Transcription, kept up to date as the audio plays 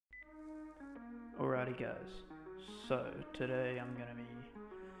Alrighty guys, so today I'm going to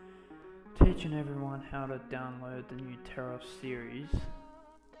be teaching everyone how to download the new Terrov series,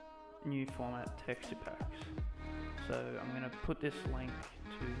 new format texture packs. So I'm going to put this link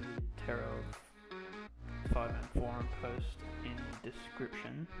to the Terrov FiveM forum post in the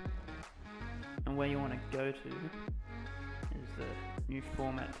description, and where you want to go to is the new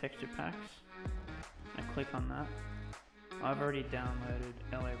format texture packs, and click on that. I've already downloaded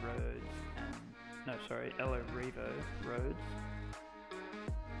LA Revo roads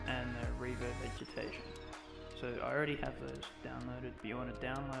and the Revo vegetation. So I already have those downloaded, but you want to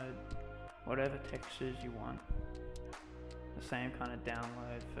download whatever textures you want. The same kind of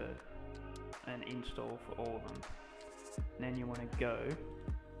download for an install for all of them. And then you want to go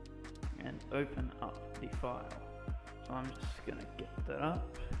and open up the file. So I'm just going to get that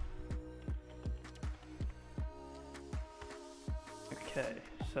up. Okay,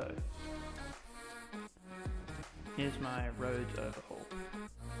 so here's my roads overhaul.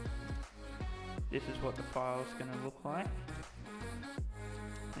 This is what the file is going to look like.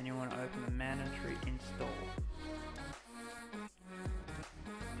 And you want to open the mandatory install.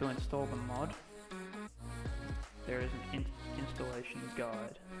 To install the mod, there is an installation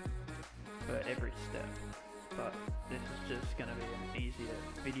guide for every step, but this is just going to be an easier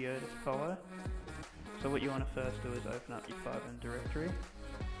video to follow. So what you want to first do is open up your FiveM directory.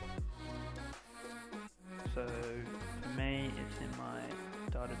 So for me, it's in my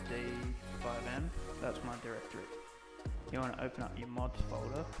data D FiveM. That's my directory. You want to open up your mods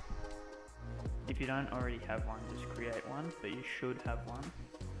folder. If you don't already have one, just create one, but you should have one.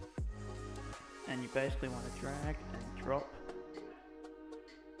 And you basically want to drag and drop.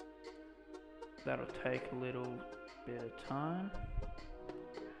 That'll take a little bit of time.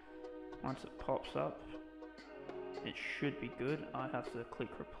 Once it pops up, it should be good. I have to click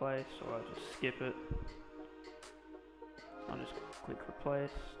replace, or I'll just skip it. I'll just click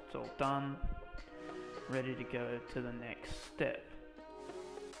replace. It's all done. Ready to go to the next step.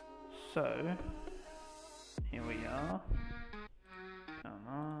 So here we are. Come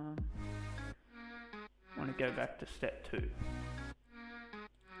on. I want to go back to step 2.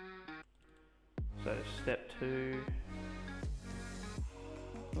 So step 2.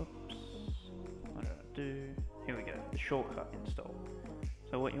 Oops. What did I do? Here we go. The shortcut install.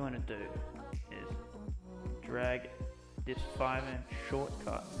 So what you want to do is drag this FiveM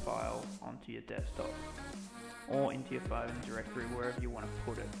shortcut file onto your desktop or into your FiveM directory, wherever you want to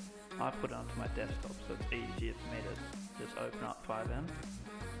put it. I put it onto my desktop, so it's easier for me to just open up FiveM.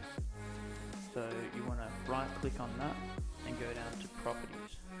 So you want to right click on that and go down to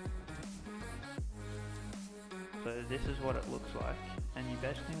properties. So this is what it looks like, and you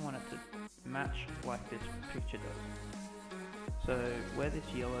basically want it to match like this picture does. So where this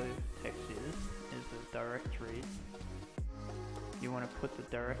yellow text is the directory. You want to put the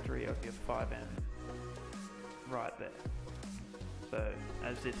directory of your FiveM right there. So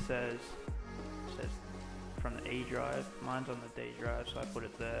as this says, it says from the E drive, mine's on the D drive, so I put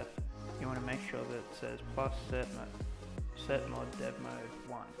it there. You want to make sure that it says plus set mod dev mode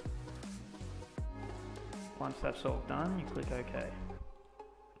 1. Once that's all done, you click OK.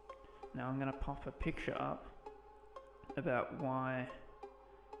 Now I'm going to pop a picture up about why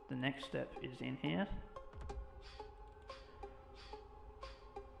the next step is in here.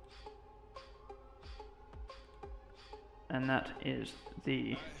 And that is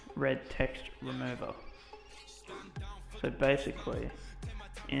the red text remover. So basically,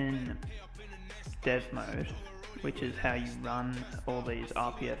 in dev mode, which is how you run all these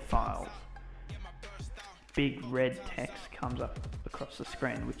RPF files, big red text comes up across the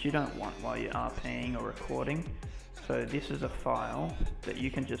screen, which you don't want while you're RPing or recording. So this is a file that you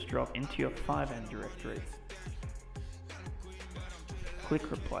can just drop into your FiveM directory.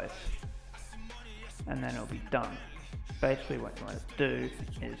 Click replace, and then it'll be done. Basically what you want to do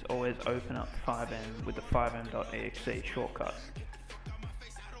is always open up FiveM with the FiveM.exe shortcut.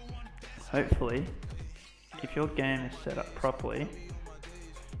 Hopefully, if your game is set up properly,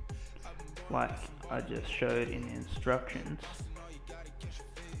 like I just showed in the instructions,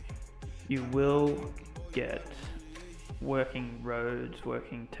 you will get working roads,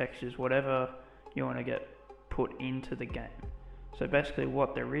 working textures, whatever you want to get put into the game. So basically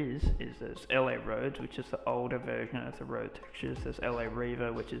what there is there's LA roads, which is the older version of the road textures. There's LA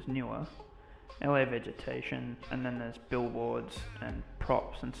Revo, which is newer. LA vegetation, and then there's billboards and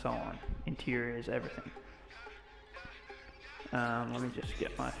props and so on. Interiors, everything. Let me just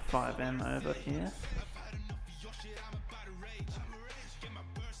get my FiveM over here.